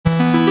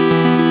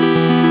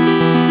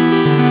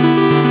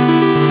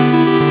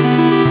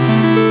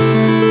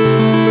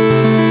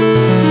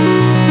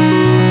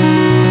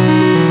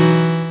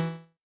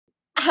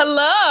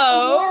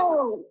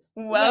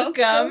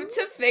Welcome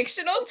to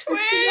Fictional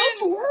Twins.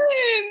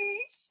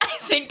 Twins. I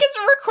think because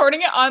we're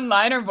recording it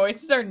online, our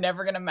voices are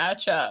never going to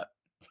match up.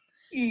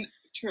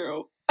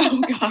 True.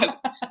 Oh, God.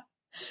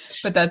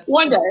 But that's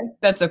One day.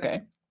 That's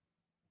okay.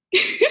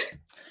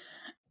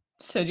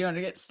 So do you want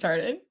to get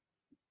started?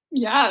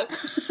 Yeah.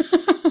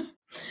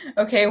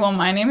 Okay, well,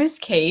 my name is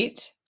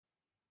Kate.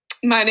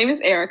 My name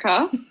is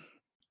Erica.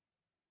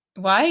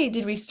 Why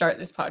did we start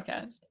this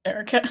podcast,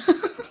 Erica?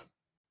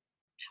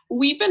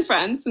 We've been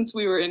friends since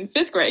we were in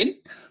 5th grade.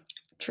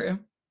 True.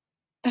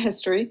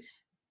 History.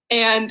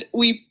 And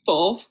we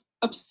both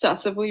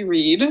obsessively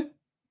read.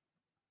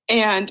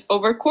 And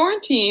over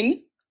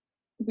quarantine,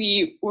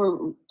 we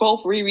were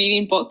both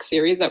rereading book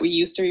series that we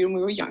used to read when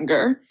we were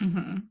younger.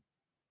 Mm-hmm.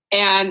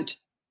 And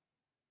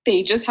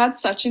they just had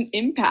such an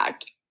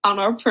impact on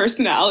our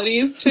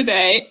personalities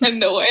today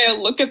and the way I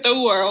look at the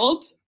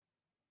world.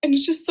 And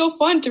it's just so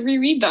fun to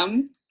reread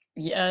them.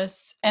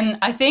 Yes. And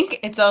I think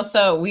it's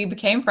also, we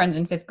became friends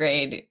in 5th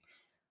grade.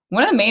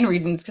 One of the main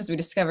reasons because we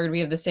discovered we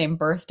have the same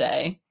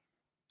birthday.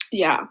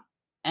 Yeah.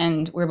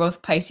 And we're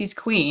both Pisces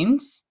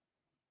queens.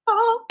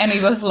 Oh. And we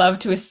both love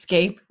to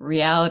escape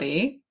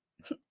reality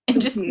and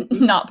just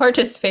not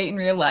participate in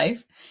real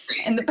life.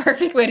 And the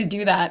perfect way to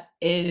do that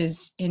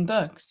is in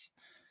books.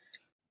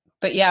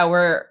 But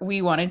yeah,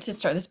 we wanted to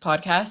start this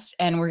podcast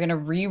and we're going to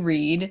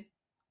reread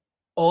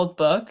old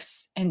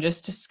books and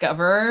just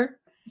discover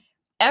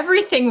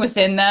everything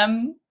within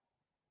them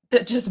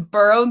that just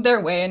burrowed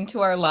their way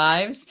into our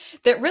lives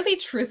that really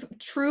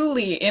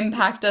truly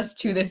impact us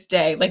to this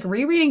day. Like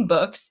rereading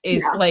books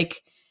is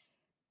like,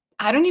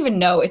 I don't even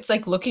know. It's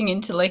like looking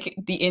into like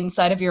the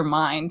inside of your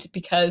mind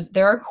because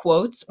there are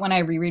quotes when I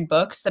reread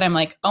books that I'm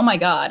like, oh my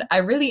God, I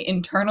really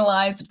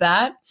internalized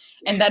that.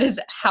 And that is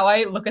how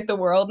I look at the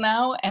world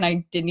now. And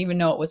I didn't even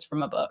know it was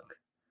from a book.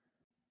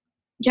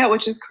 Yeah,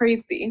 which is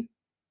crazy.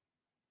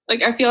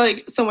 Like, I feel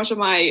like so much of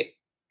my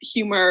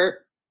humor,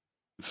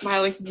 my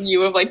like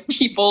view of like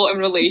people and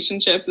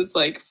relationships is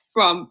like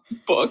from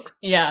books.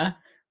 Yeah.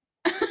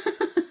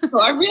 So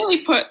I really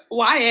put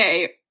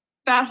YA,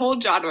 that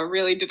whole genre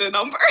really did a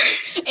number.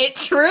 It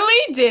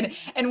truly did.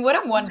 And what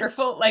a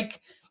wonderful, like,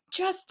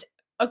 just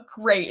a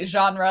great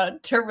genre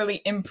to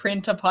really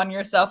imprint upon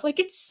yourself. Like,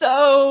 it's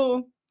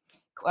so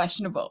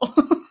questionable.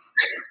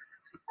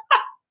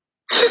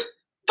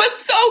 But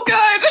so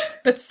good.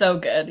 But so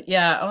good.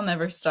 Yeah, I'll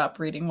never stop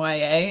reading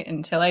YA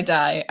until I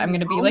die. I'm going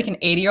to be like an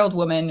 80-year-old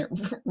woman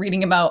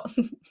reading about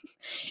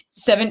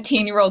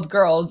 17-year-old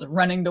girls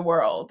running the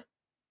world.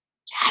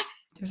 Yes.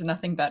 There's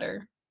nothing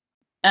better.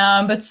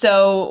 But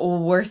so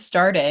we're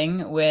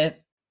starting with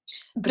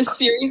the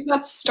series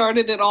that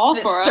started it all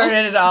for us.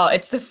 Started it all.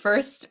 It's the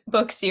first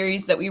book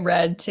series that we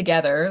read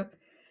together.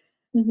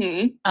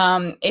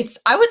 Mm-hmm. It's,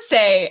 I would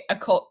say, a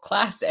cult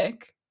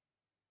classic.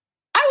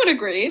 I would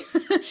agree.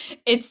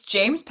 It's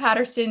James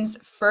Patterson's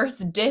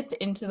first dip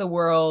into the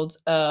world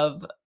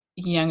of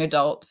young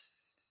adult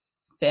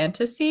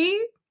fantasy.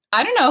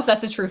 I don't know if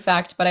that's a true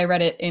fact, but I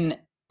read it in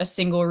a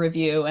single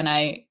review and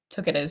I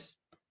took it as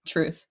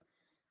truth.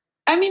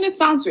 I mean, it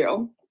sounds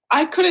real.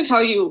 I couldn't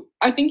tell you.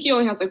 I think he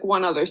only has like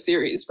one other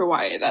series for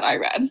YA that I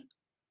read.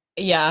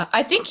 Yeah,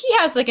 I think he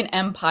has like an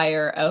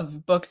empire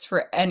of books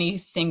for any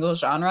single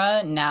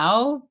genre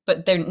now,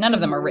 but none of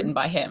them are written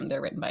by him.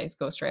 They're written by his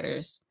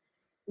ghostwriters.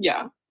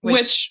 Yeah,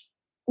 which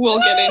we'll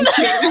get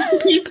into.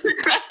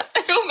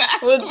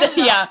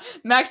 Yeah,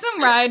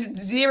 Maximum Ride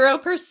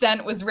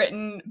 0% was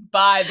written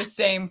by the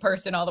same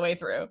person all the way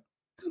through.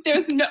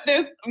 There's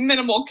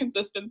minimal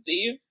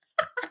consistency.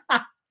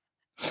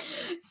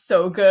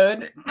 So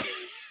good.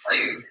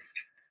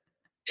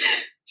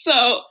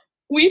 So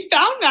we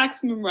found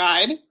Maximum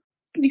Ride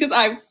because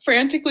I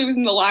frantically was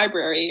in the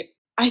library.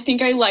 I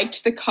think I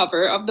liked the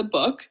cover of the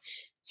book,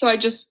 so I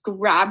just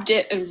grabbed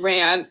it and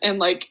ran and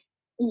like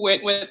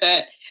went with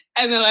it.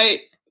 And then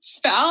I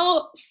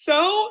fell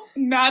so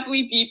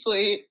madly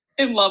deeply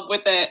in love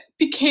with it,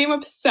 became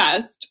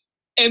obsessed,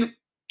 and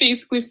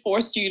basically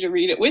forced you to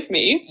read it with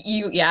me.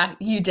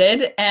 You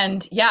did.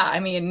 And yeah, I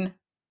mean,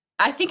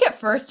 I think at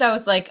first I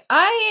was like,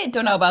 I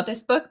don't know about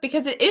this book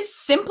because it is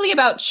simply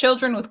about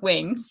children with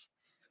wings.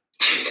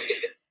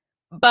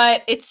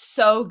 But it's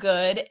so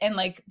good. And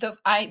like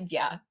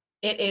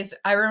it is.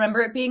 I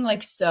remember it being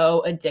like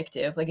so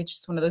addictive. Like it's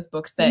just one of those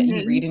books that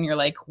you read and you're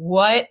like,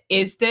 what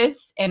is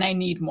this? And I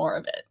need more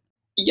of it.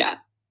 Yeah.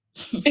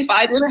 If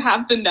I didn't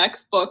have the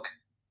next book,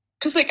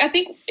 because like I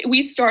think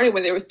we started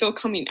when they were still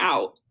coming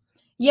out.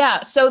 Yeah.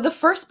 So the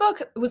first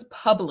book was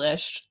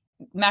published,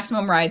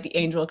 Maximum Ride, The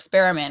Angel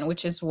Experiment,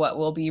 which is what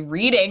we'll be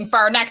reading for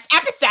our next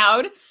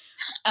episode.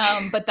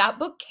 But that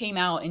book came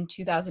out in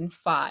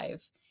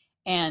 2005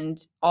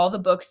 and all the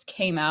books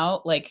came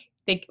out like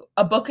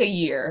a book a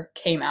year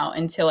came out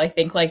until I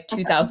think like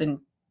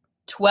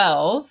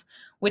 2012,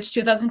 which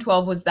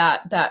 2012 was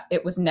that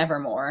it was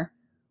Nevermore,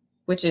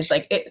 which is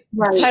like the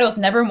title's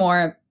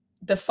Nevermore,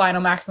 the final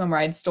Maximum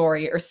Ride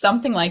story or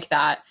something like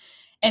that.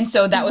 And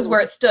so that was where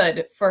it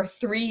stood for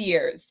 3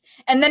 years.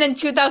 And then in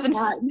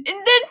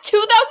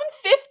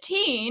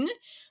 2015,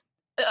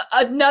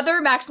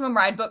 another Maximum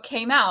Ride book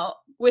came out,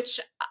 which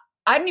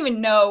I don't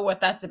even know what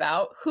that's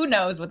about. Who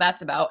knows what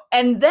that's about?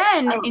 And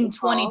then in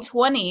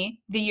 2020,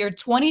 the year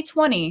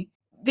 2020,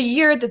 the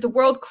year that the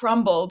world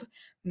crumbled,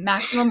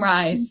 Maximum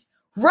Rise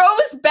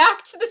rose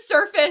back to the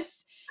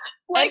surface.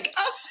 Like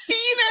a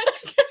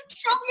phoenix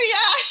from the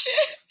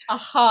ashes. A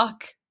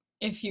hawk,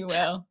 if you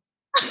will.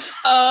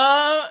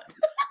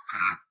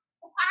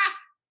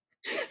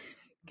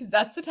 Because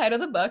that's the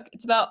title of the book.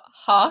 It's about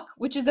Hawk,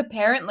 which is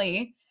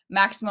apparently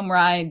Maximum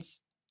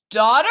Ride's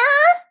daughter.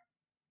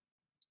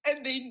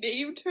 And they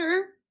named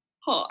her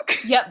Hawk.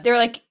 Yep, they're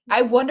like,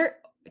 I wonder,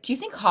 do you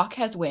think Hawk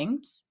has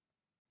wings?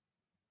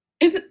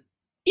 Is it?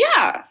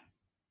 Yeah.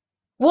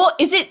 Well,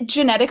 is it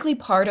genetically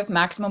part of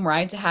Maximum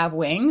Ride to have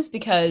wings?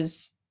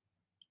 Because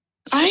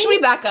should we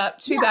back up?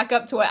 Should we back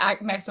up to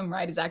what Maximum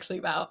Ride is actually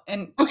about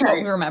and what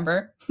we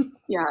remember?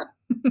 Yeah.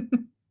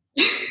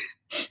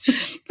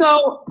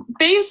 So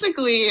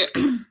basically,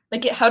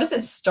 like, how does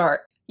it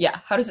start? Yeah,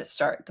 how does it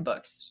start, the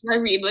books? Should I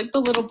read like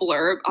the little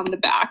blurb on the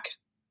back?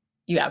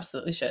 You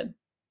absolutely should.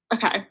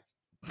 Okay.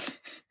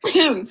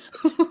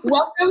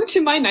 Welcome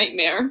to my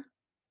nightmare.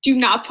 Do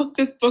not put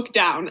this book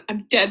down.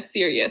 I'm dead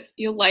serious.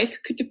 Your life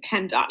could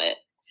depend on it.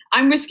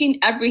 I'm risking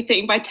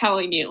everything by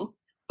telling you,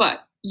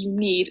 but you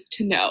need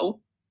to know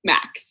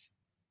Max.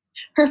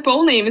 Her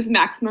full name is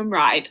Maximum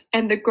Ride,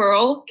 and the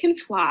girl can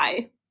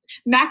fly.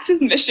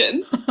 Max's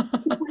missions,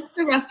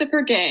 the rest of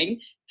her gang,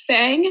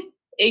 Fang,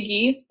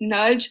 Iggy,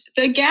 Nudge,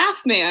 the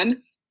Gas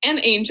Man, and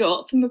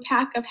Angel from a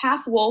pack of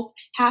half-wolf,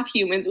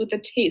 half-humans with a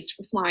taste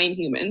for flying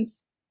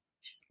humans.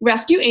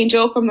 Rescue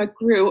Angel from a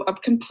crew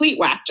of complete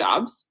whack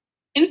jobs.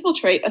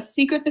 Infiltrate a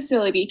secret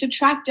facility to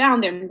track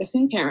down their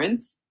missing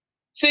parents.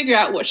 Figure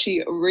out what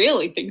she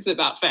really thinks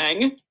about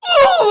Fang.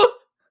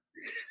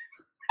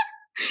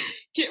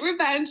 Get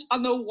revenge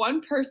on the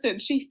one person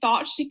she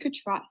thought she could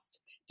trust.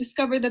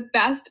 Discover the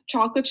best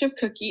chocolate chip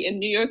cookie in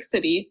New York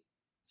City.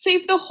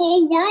 Save the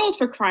whole world,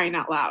 for crying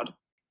out loud.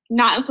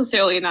 Not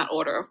necessarily in that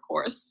order, of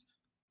course.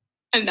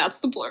 And that's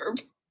the blurb.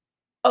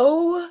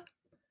 Oh,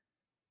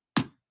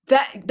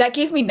 that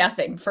gave me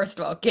nothing, first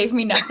of all. Gave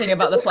me nothing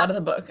about the plot of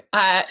the book.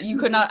 You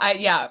could not,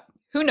 yeah,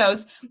 who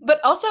knows? But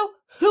also,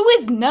 who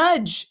is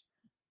Nudge?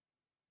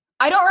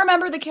 I don't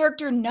remember the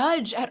character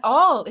Nudge at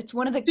all. It's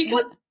one of the...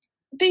 Because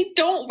they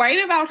don't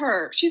write about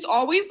her. She's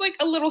always like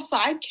a little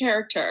side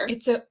character.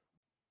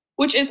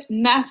 Which is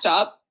messed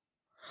up.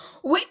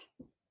 Wait,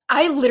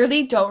 I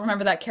literally don't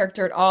remember that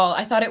character at all.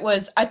 I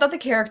thought the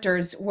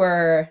characters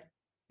were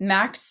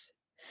Max,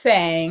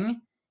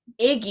 Fang,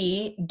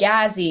 Iggy,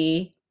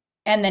 Gazzy,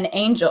 and then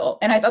Angel.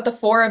 And I thought the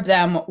four of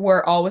them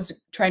were always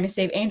trying to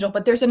save Angel.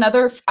 But there's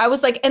another, I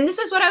was like, and this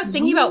is what I was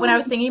thinking about when I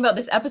was thinking about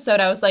this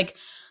episode. I was like,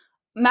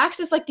 Max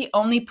is like the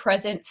only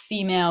present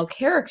female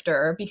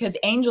character because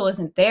Angel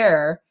isn't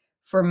there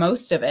for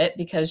most of it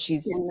because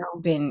she's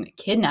been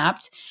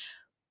kidnapped.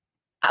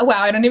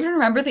 Wow, I don't even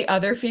remember the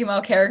other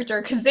female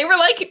character because they were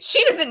like,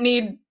 she doesn't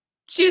need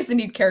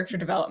character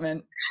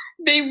development.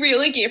 They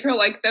really gave her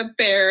like the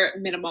bare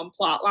minimum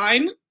plot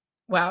line.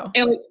 Wow.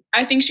 And like,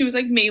 I think she was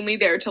like mainly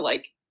there to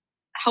like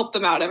help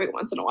them out every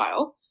once in a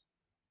while.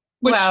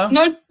 Which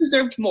Nudge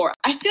deserved more.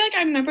 I feel like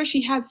I remember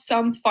she had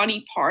some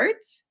funny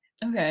parts.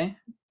 Okay.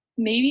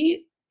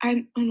 Maybe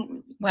I don't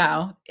know.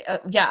 Wow.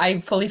 Yeah,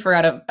 I fully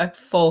forgot a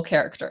full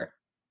character.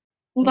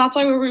 Well, that's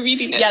why we're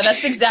rereading it. Yeah,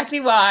 that's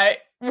exactly why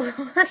we're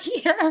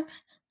here.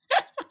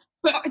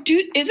 But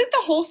isn't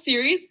the whole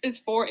series is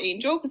for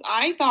Angel? Because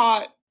I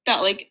thought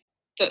that like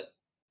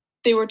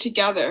they were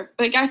together.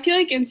 Like I feel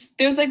like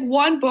there's like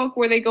one book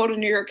where they go to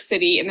New York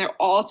City and they're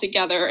all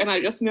together, and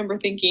I just remember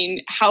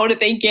thinking, how did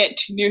they get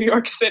to New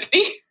York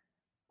City?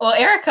 Well,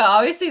 Erica,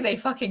 obviously they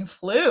fucking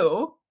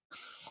flew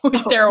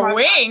with their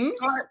wings.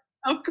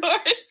 Of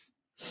course.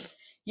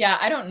 Yeah,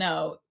 I don't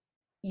know.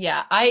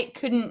 Yeah, I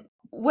couldn't.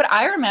 What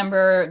I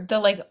remember, the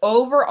like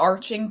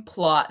overarching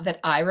plot that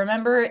I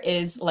remember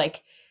is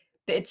like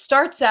it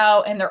starts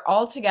out and they're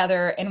all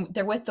together and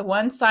they're with the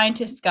one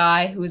scientist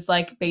guy who's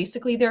like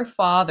basically their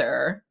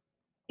father.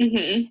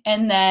 Mm-hmm.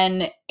 And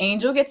then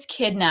Angel gets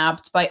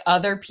kidnapped by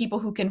other people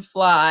who can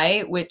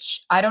fly,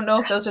 which I don't know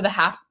if those are the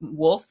half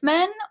wolf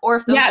men or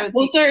if those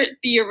are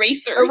the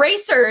erasers.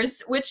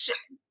 Erasers, which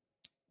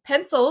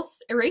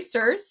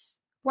erasers.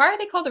 Why are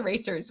they called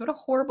erasers? What a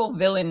horrible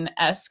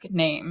villain-esque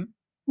name.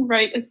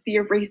 Right, the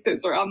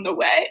erasers are on the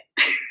way.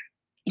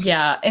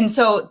 Yeah, and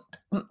so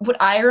what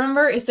I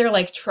remember is they're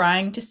like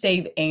trying to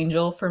save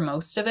Angel for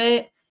most of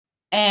it.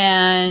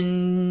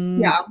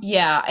 And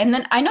yeah, and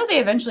then I know they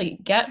eventually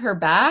get her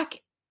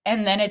back,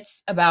 and then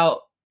it's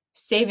about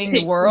saving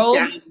the world.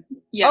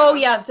 Yeah. Oh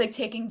yeah, it's like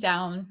taking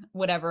down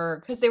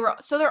whatever, because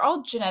they're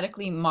all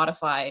genetically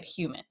modified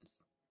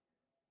humans.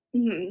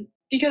 Mm-hmm.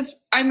 Because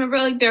I remember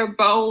like their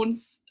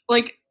bones,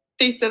 like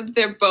they said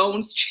their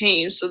bones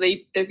changed, so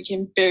they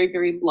became very,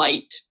 very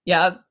light.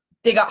 Yeah,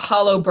 they got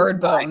hollow bird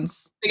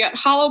bones. They got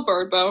hollow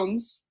bird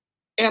bones,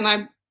 and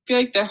I feel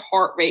like their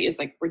heart rate is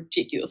like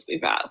ridiculously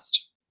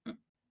fast.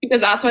 Because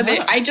that's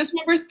why I just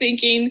remember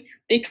thinking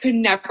they could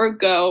never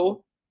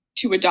go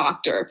to a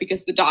doctor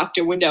because the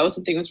doctor would know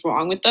something was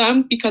wrong with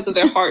them because of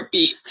their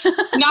heartbeat.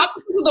 Not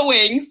because of the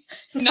wings.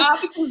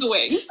 Not because of the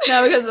wings.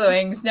 No, because of the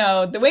wings.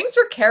 No, the wings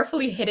were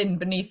carefully hidden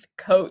beneath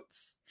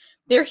coats.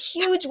 They're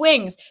huge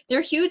wings.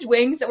 They're huge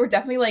wings that were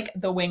definitely like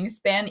the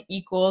wingspan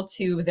equal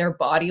to their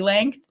body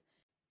length.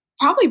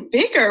 Probably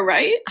bigger,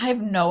 right? I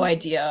have no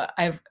idea.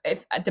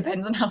 It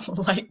depends on how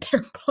light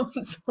their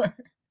bones were.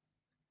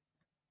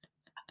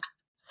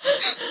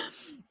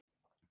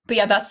 But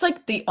yeah, that's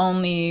like the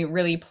only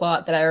really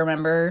plot that I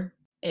remember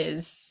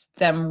is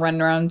them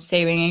running around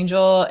saving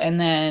Angel and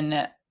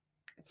then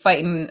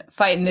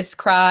fighting this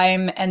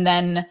crime. And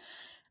then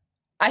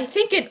I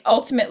think it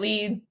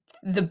ultimately,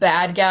 the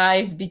bad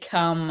guys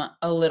become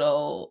a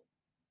little,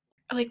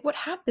 like, what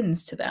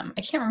happens to them?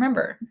 I can't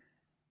remember.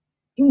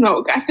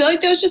 No, I feel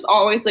like there's just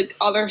always like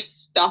other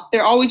stuff.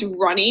 They're always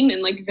running,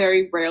 and like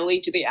very rarely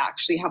do they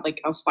actually have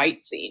like a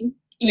fight scene.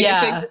 Like, Yeah.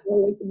 I think there's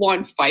only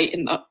one fight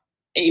in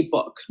a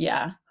book.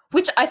 Yeah.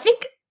 Which I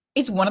think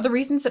is one of the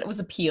reasons that it was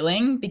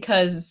appealing,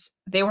 because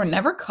they were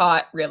never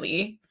caught,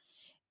 really.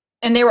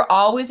 And they were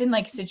always in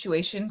like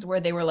situations where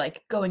they were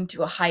like going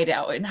to a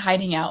hideout and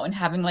hiding out and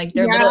having like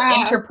their little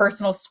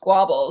interpersonal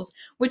squabbles,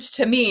 which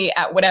to me,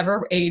 at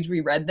whatever age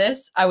we read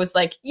this, I was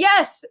like,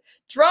 yes,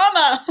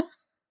 drama.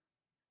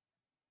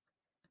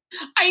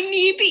 I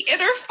need the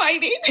inner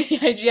fighting.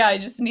 Yeah, I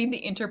just need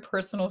the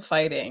interpersonal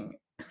fighting.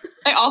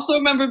 I also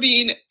remember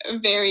being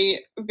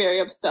very,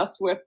 very obsessed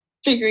with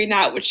figuring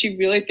out what she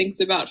really thinks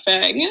about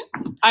Fang.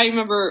 I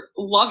remember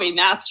loving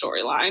that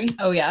storyline.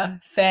 Oh yeah,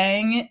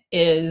 Fang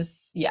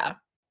is, yeah.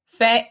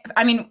 Fang,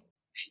 I mean,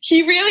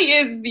 he really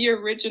is the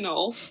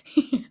original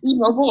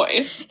emo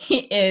boy. He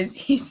is.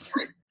 He's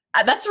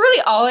that's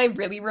really all I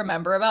really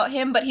remember about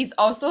him, but he's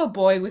also a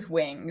boy with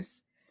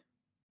wings.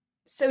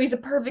 So he's a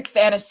perfect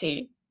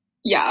fantasy.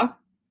 Yeah.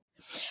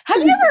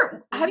 Have you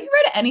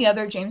read any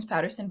other James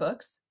Patterson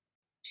books?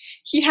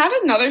 He had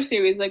another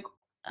series, like,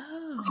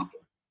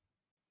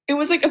 it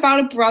was like about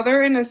a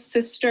brother and a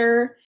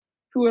sister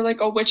who were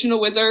like a witch and a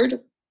wizard.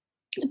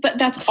 But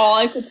that's all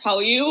I could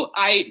tell you.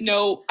 I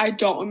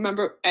don't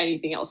remember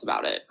anything else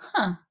about it.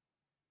 Huh.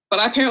 But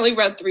I apparently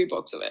read 3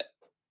 books of it.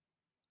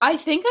 I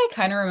think I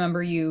kind of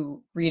remember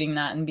you reading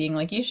that and being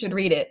like, you should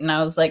read it. And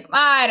I was like,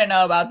 I don't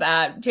know about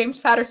that. James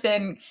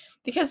Patterson,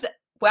 because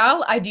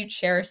while I do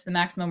cherish the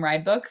Maximum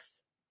Ride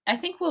books, I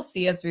think we'll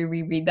see as we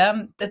reread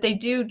them that they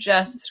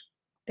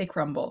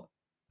crumble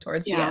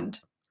towards the end.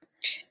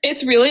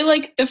 It's really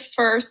like the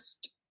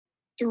first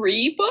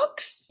 3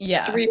 books.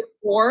 Yeah. 3 or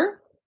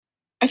 4.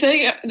 I feel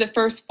like the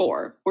first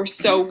 4 were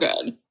so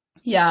good.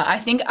 Yeah, I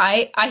think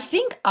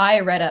I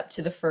read up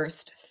to the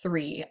first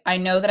 3. I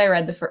know that I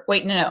read the first.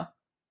 Wait, no.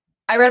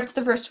 I read up to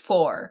the first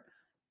 4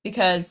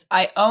 because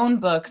I own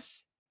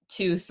books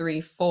 2,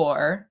 3,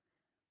 4,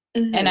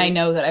 and I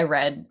know that I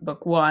read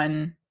book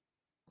 1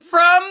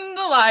 from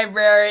the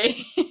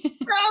library.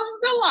 From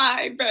the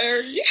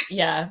library.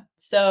 Yeah,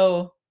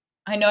 so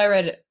I know I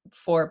read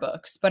 4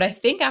 books, but I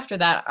think after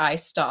that I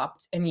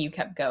stopped and you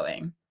kept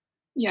going.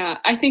 Yeah,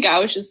 I think I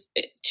was just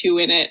too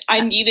in it. I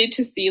needed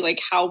to see like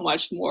how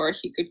much more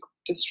he could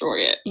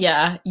destroy it.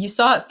 Yeah, you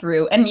saw it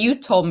through, and you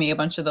told me a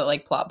bunch of the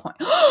like plot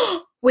points.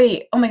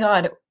 Wait, oh my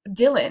god,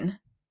 Dylan.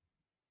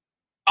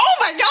 Oh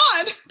my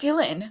god!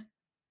 Dylan.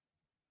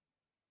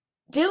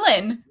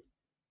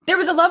 There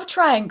was a love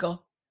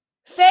triangle.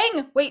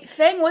 Fang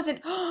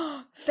wasn't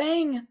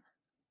Fang.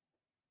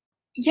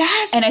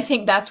 Yes. And I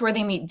think that's where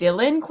they meet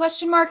Dylan, ?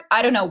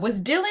 I don't know.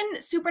 Was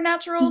Dylan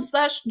supernatural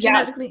 /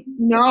 genetically? Yes.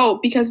 No,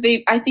 because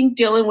I think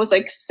Dylan was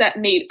like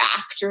made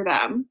after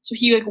them. So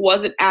he like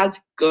wasn't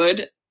as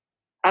good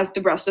as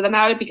the rest of them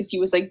at it because he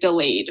was like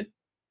delayed.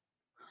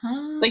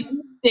 Huh. Like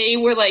they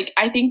were like,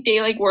 I think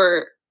they like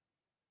were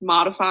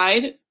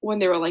modified when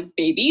they were like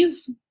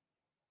babies.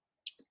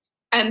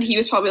 And he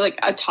was probably like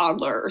a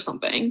toddler or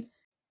something.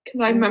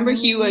 Because I remember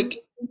he like,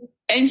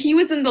 and he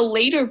was in the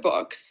later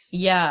books.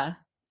 Yeah.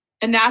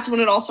 And that's when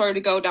it all started to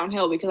go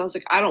downhill because I was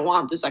like, I don't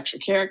want this extra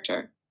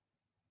character.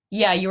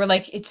 Yeah, you were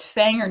like, it's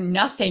Fang or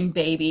nothing,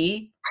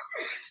 baby.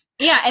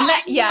 Yeah, and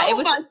it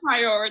was my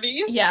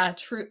priorities. Yeah,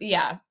 true.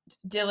 Yeah,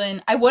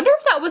 Dylan. I wonder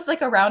if that was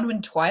like around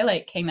when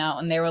Twilight came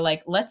out and they were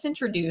like, let's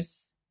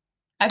introduce.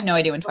 I have no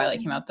idea when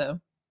Twilight came out though.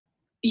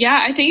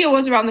 Yeah, I think it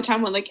was around the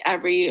time when like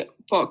every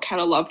book had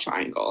a love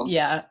triangle.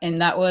 Yeah, and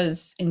that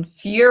was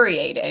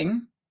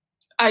infuriating.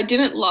 I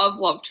didn't love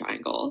love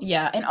triangles.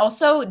 Yeah, and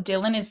also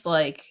Dylan is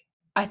like,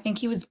 I think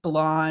he was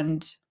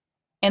blonde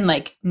and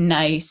like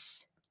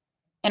nice.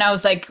 And I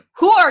was like,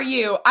 who are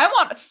you? I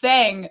want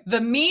Fang, the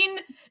mean,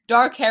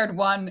 dark-haired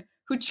one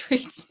who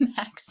treats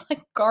Max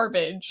like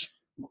garbage.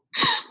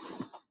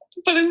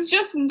 But it's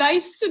just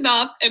nice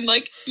enough and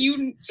like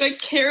you like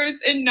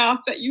cares enough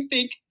that you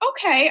think,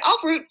 okay, I'll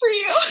root for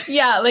you.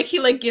 Yeah, like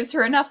he like gives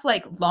her enough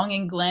like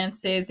longing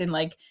glances and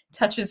like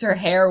touches her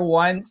hair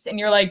once and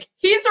you're like,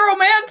 he's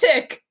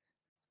romantic.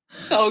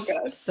 So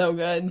good. So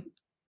good.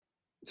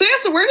 So yeah,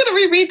 so we're gonna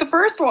reread the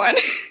first one.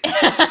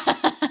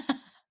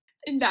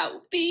 And that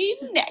will be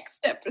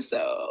next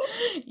episode.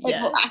 Like,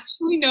 yes. we'll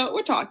actually know what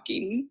we're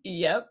talking.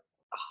 Yep.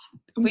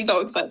 I'm so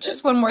excited.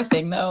 Just one more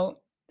thing though.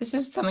 This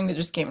is something that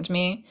just came to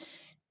me.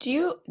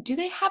 Do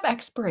they have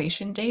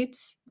expiration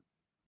dates?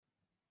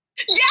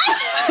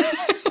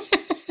 Yes!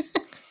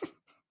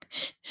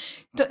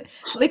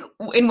 Like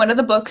in one of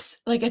the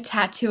books, like a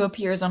tattoo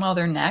appears on all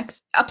their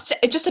necks.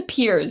 It just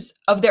appears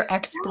of their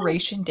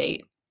expiration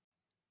date.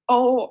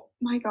 Oh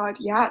my god,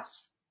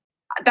 yes.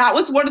 That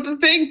was one of the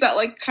things that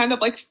like kind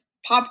of like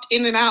popped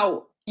in and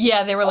out.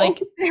 Yeah, they were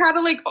like they had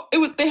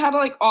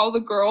to all the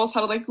girls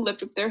had to like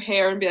lift up their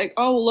hair and be like,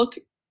 oh look,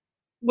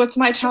 what's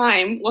my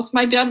time? What's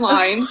my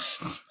deadline?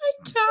 What's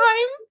my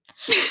time?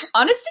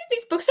 Honestly,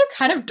 these books are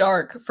kind of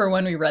dark for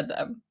when we read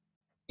them.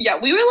 Yeah,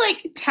 we were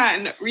like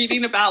 10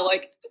 reading about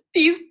like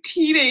these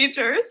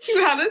teenagers who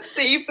had to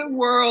save the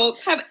world,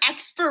 had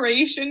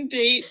expiration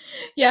dates.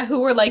 Yeah, who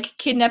were like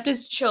kidnapped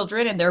as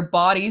children and their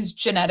bodies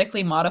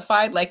genetically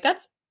modified. Like,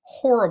 that's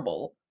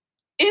horrible.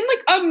 In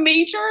like a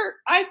major,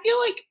 I feel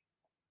like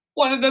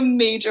one of the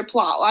major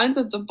plot lines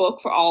of the book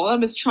for all of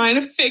them is trying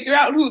to figure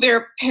out who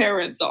their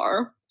parents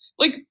are.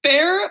 Like,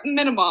 bare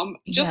minimum,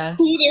 just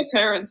who their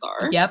parents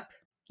are. Yep.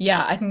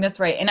 Yeah, I think that's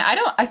right. And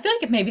I feel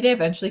like maybe they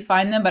eventually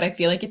find them, but I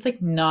feel like it's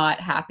like not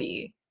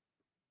happy.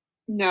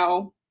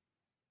 No.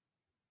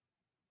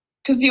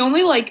 Because the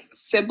only like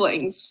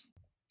siblings,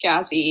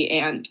 Gazzy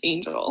and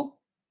Angel.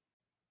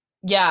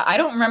 Yeah, I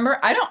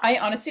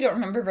honestly don't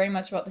remember very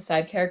much about the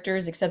side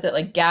characters, except that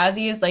like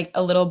Gazzy is like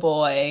a little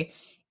boy,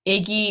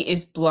 Iggy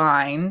is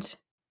blind,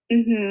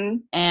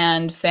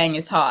 and Fang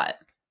is hot.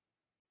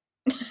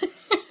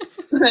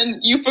 Then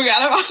you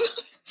forgot about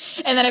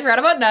And then I forgot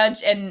about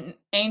Nudge, and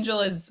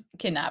Angel is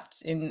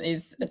kidnapped and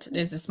is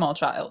a small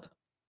child.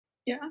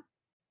 Yeah.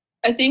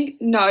 I think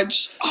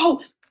Nudge.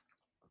 Oh!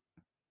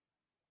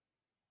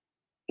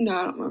 No,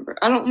 I don't remember.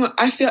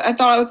 I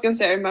thought I was going to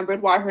say I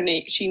remembered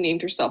why she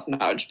named herself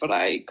Nudge, but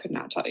I could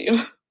not tell you.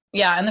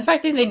 Yeah, and the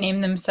fact that they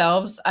named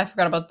themselves, I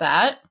forgot about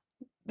that.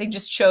 They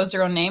just chose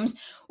their own names.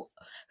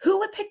 Who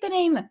would pick the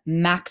name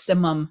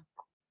Maximum?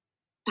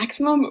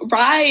 Maximum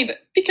Ride,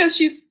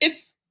 because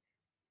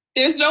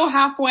there's no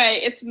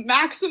halfway. It's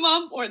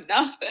maximum or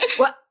nothing.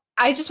 Well,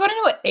 I just want to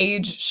know what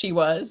age she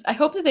was. I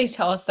hope that they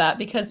tell us that,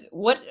 because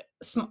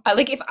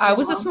if I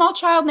was a small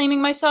child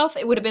naming myself,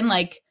 it would have been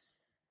like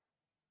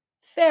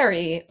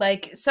fairy,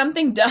 like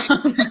something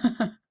dumb.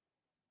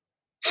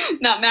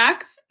 Not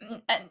Max?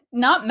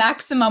 Not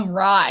Maximum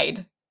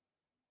Ride.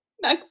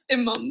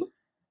 Maximum.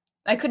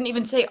 I couldn't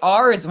even say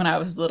R's when I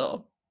was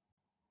little.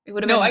 It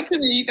would have been. No, I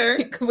couldn't either.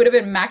 It would have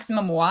been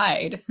Maximum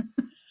Wide.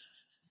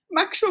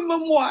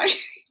 Maximum Wide.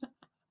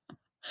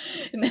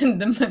 And then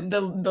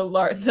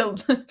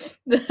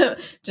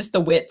just the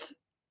width,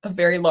 a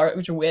very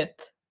large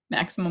width,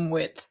 maximum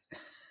width,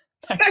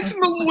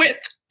 maximum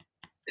width,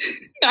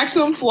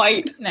 maximum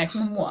flight,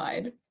 maximum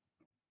wide.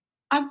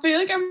 I feel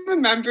like I'm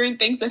remembering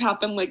things that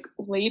happened like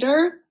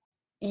later.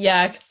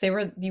 Yeah, because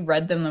you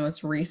read them the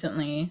most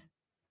recently.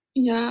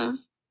 Yeah,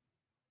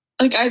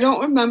 like I don't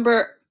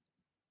remember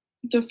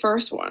the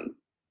first one.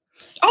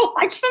 Oh,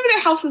 I just remember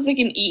their house is like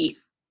an E.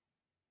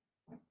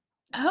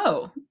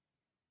 Oh.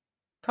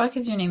 Probably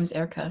because your name is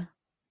Erica.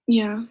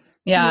 Yeah.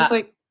 Yeah. It's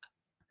like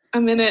a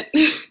minute.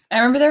 I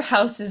remember their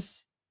house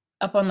is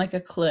up on like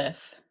a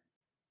cliff.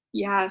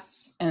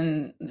 Yes.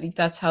 And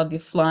that's how the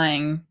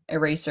flying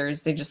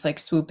erasers, they just like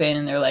swoop in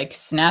and they're like,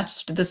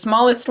 snatched the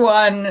smallest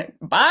one.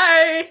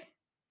 Bye.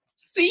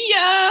 See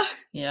ya.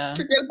 Yeah.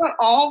 Forget about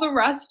all the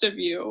rest of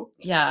you.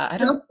 Yeah.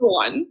 Just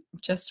one.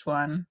 Just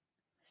one.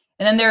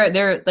 And then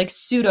their like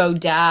pseudo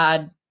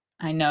dad,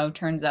 I know,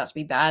 turns out to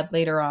be bad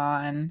later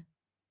on.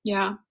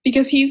 Yeah,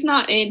 because he's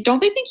not in. Don't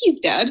they think he's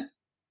dead?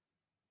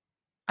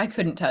 I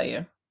couldn't tell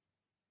you.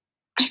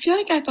 I feel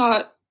like I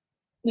thought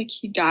like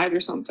he died or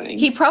something.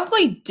 He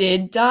probably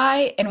did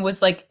die and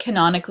was like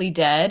canonically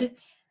dead.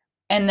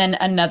 And then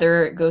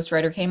another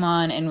ghostwriter came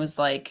on and was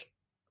like,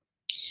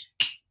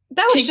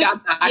 that was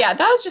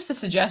just a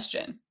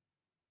suggestion.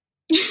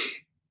 They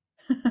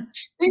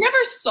never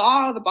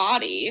saw the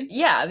body.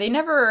 Yeah, it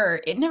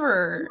never.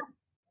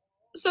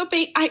 So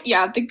the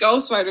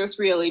ghostwriters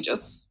really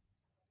just.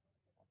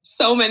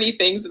 So many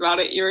things about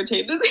it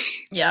irritated me.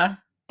 Yeah,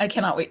 I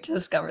cannot wait to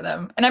discover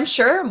them. And I'm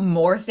sure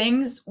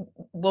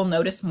we'll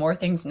notice more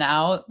things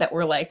now that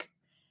we're like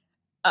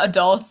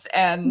adults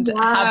and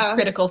have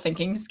critical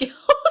thinking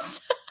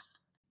skills.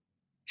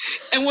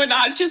 And we're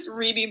not just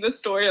reading the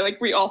story, like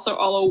we also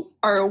all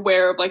are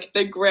aware of like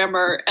the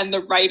grammar and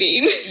the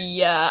writing.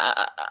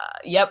 Yeah.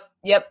 Yep.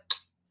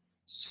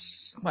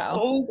 Wow.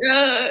 So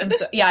good.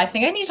 I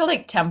think I need to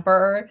like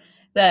temper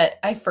that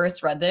I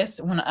first read this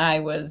when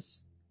I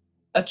was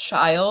a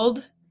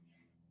child,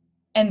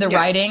 and the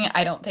writing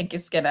I don't think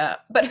is gonna,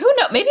 but who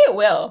knows, maybe it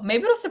will.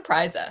 Maybe it'll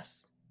surprise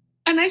us.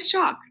 A nice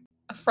shock.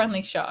 A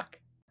friendly shock.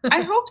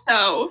 I hope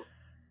so.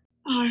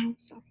 Oh, I hope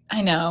so.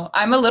 I know.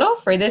 I'm a little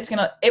afraid that it's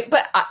gonna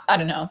but I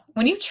don't know.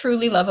 When you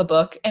truly love a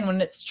book and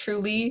when it's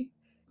truly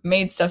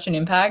made such an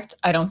impact,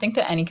 I don't think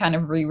that any kind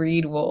of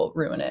reread will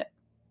ruin it.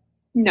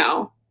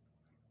 No.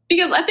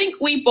 Because I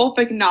think we both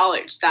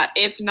acknowledge that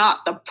it's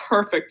not the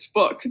perfect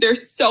book.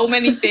 There's so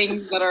many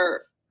things that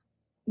are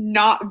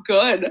not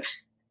good.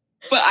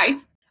 But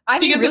I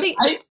mean, because really,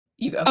 I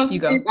you go. was You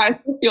go. saying, I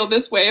still feel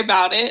this way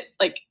about it,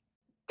 like,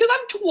 because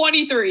I'm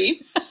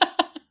 23.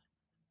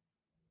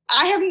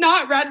 I have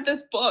not read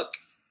this book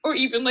or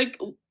even like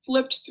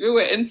flipped through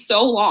it in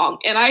so long,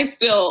 and I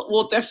still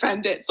will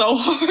defend it so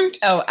hard.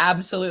 Oh,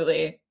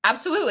 absolutely.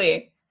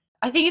 Absolutely.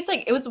 I think it's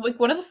like, it was like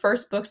one of the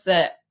first books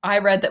that I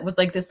read that was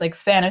like this like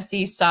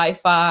fantasy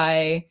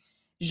sci-fi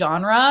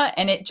genre,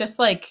 and it just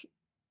like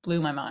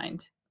blew my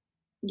mind.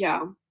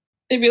 Yeah.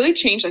 It really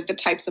changed like the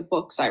types of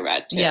books I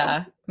read too.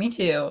 Yeah, me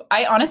too.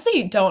 I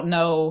honestly don't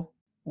know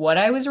what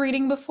I was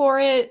reading before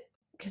it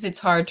because it's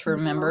hard to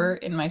remember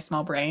in my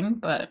small brain,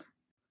 but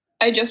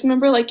I just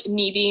remember like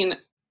needing,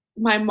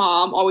 my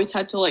mom always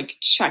had to like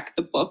check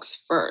the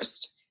books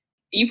first.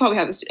 You probably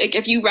have this, like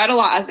if you read a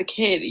lot as a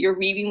kid, your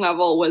reading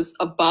level was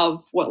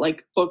above what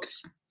like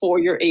books for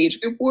your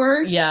age group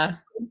were. yeah.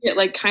 You get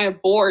like kind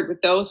of bored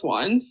with those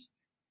ones.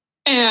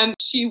 And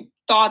she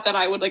thought that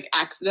I would like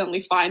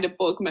accidentally find a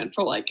book meant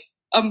for like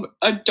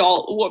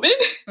adult woman.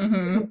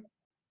 Mm-hmm.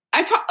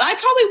 I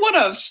probably would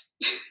have.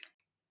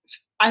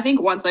 I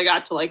think once I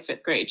got to like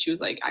 5th grade, she was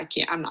like,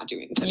 I'm not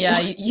doing this anymore.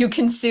 Yeah, you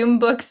consume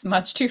books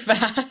much too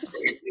fast.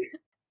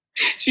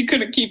 She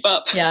couldn't keep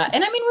up. Yeah,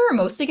 and I mean, we were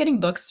mostly getting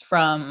books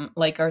from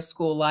like our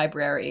school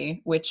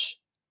library, which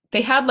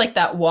they had like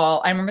that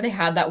wall. I remember they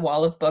had that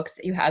wall of books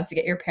that you had to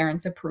get your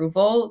parents'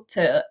 approval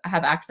to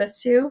have access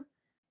to.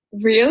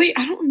 Really?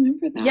 I don't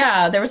remember that.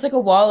 Yeah, there was like a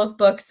wall of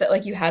books that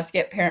like you had to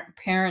get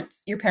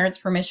your parents'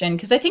 permission,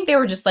 because I think they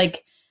were just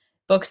like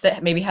books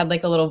that maybe had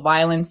like a little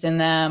violence in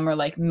them, or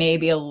like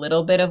maybe a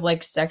little bit of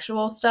like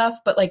sexual stuff,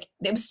 but like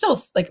it was still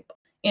like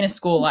in a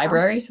school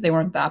library, so they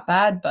weren't that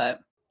bad. But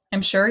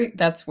I'm sure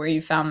that's where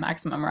you found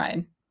Maximum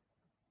Ride.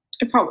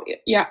 It probably,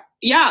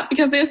 yeah,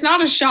 because there's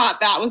not a shot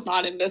that was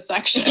not in this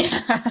section.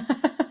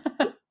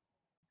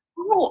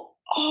 oh,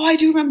 I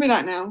do remember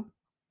that now.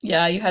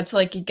 Yeah, you had to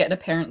like get a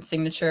parent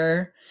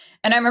signature.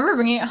 And I remember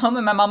bringing it home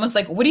and my mom was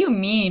like, "What do you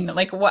mean?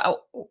 Like,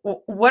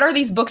 what are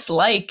these books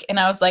like?" And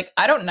I was like,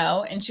 "I don't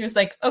know." And she was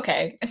like,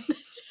 "Okay."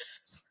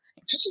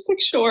 She's just like,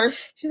 "Sure."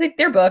 She's like,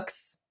 "They're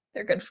books.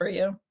 They're good for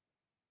you."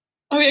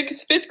 Oh yeah,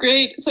 because 5th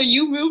grade, so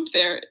you moved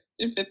there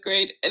in 5th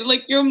grade. And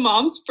like your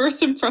mom's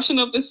first impression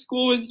of this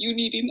school was you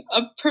needing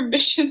a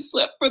permission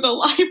slip for the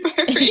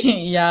library.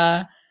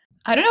 Yeah.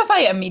 I don't know if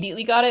I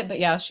immediately got it, but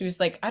yeah, she was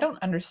like, "I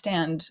don't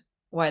understand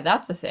why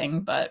that's a thing,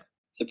 but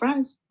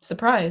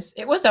surprise.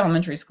 It was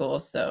elementary school,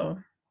 so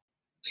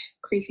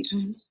crazy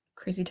times.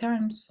 Crazy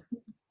times.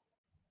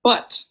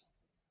 But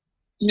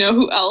you know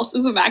who else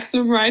is a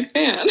Maximum Ride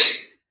fan?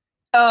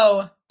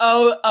 Oh,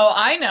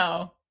 I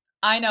know.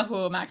 I know who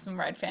a Maximum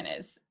Ride fan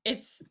is.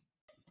 It's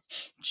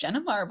Jenna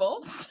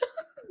Marbles.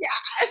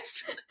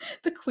 Yes.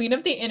 The queen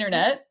of the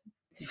internet.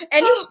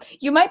 And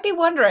you might be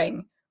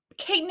wondering,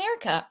 Kate and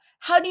Erica,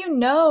 how do you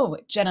know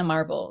Jenna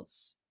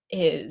Marbles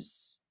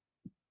is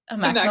a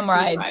Maximum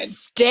Ride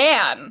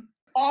stan?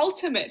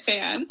 Ultimate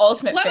fan.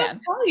 Let me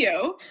tell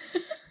you,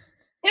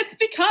 it's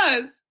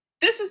because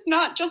this is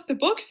not just a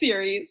book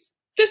series.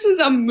 This is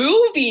a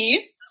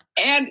movie,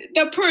 and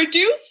the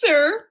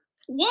producer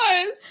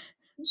was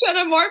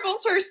Jenna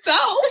Marbles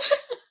herself.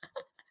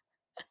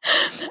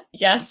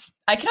 Yes,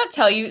 I cannot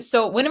tell you.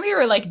 So when we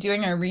were like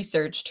doing our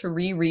research to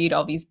reread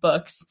all these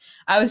books,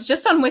 I was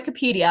just on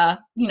Wikipedia,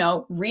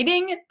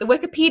 reading the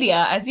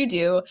Wikipedia as you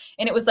do,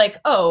 and it was like,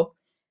 oh,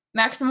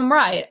 Maximum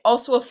Ride,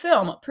 also a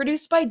film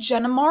produced by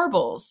Jenna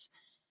Marbles.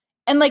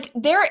 And like,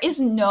 there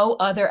is no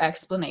other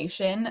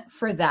explanation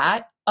for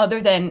that other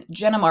than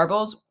Jenna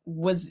Marbles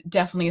was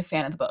definitely a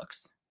fan of the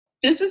books.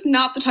 This is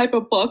not the type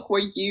of book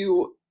where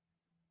you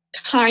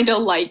kind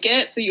of like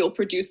it, so you'll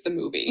produce the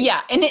movie.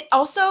 Yeah, and it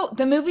also,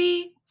 the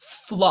movie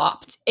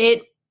flopped.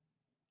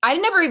 I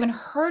never even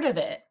heard of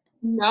it.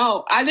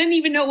 No, I didn't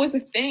even know it was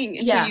a thing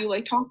until you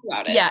like talked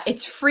about it. Yeah,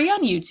 it's free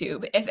on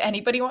YouTube if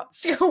anybody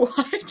wants to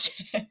watch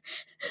it.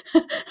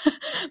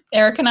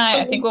 Eric and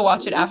I think we'll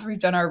watch it after we've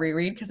done our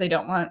reread, because I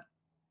don't want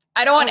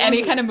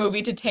any kind of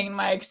movie to taint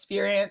my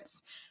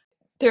experience.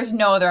 There's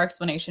no other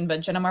explanation, but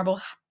Jenna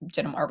Marbles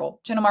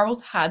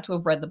had to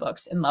have read the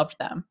books and loved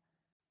them.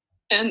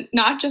 And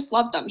not just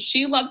loved them,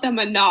 she loved them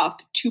enough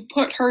to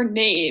put her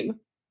name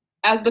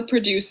as the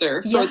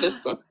producer for this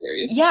book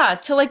series. Yeah,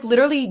 to like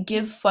literally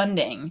give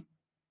funding.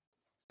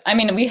 I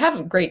mean, we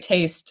have great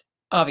taste,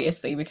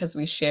 obviously, because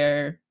we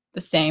share the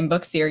same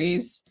book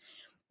series.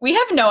 We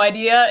have no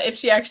idea if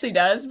she actually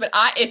does, but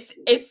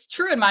it's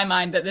true in my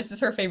mind that this is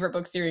her favorite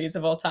book series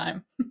of all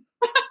time.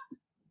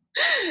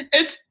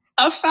 It's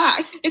a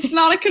fact. It's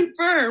not a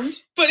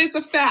confirmed, but it's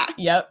a fact.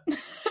 Yep.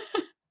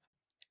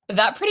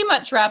 That pretty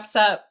much wraps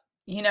up,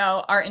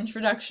 our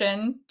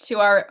introduction to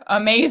our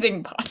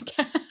amazing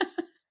podcast.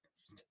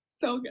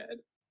 So good.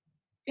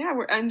 Yeah,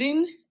 we're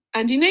ending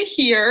it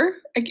here.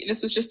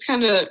 This was just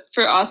kind of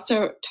for us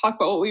to talk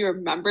about what we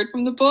remembered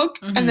from the book.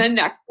 Mm-hmm. And then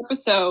next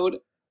episode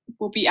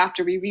will be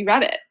after we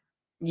reread it.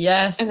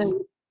 Yes. And then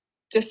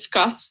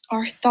discuss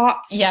our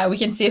thoughts. Yeah, we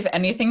can see if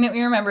anything that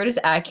we remembered is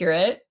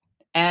accurate.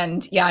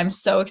 And yeah, I'm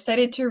so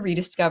excited to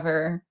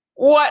rediscover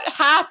What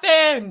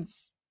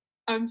happens?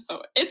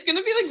 It's going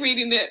to be like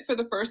reading it for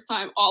the first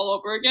time all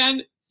over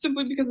again,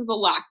 simply because of the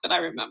lack that I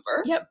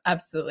remember. Yep,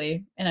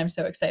 absolutely. And I'm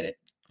so excited.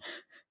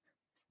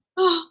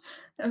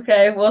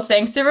 Okay, well,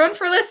 thanks everyone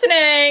for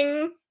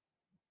listening.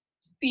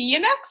 See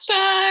you next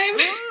time.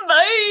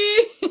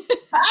 Bye.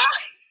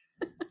 Bye.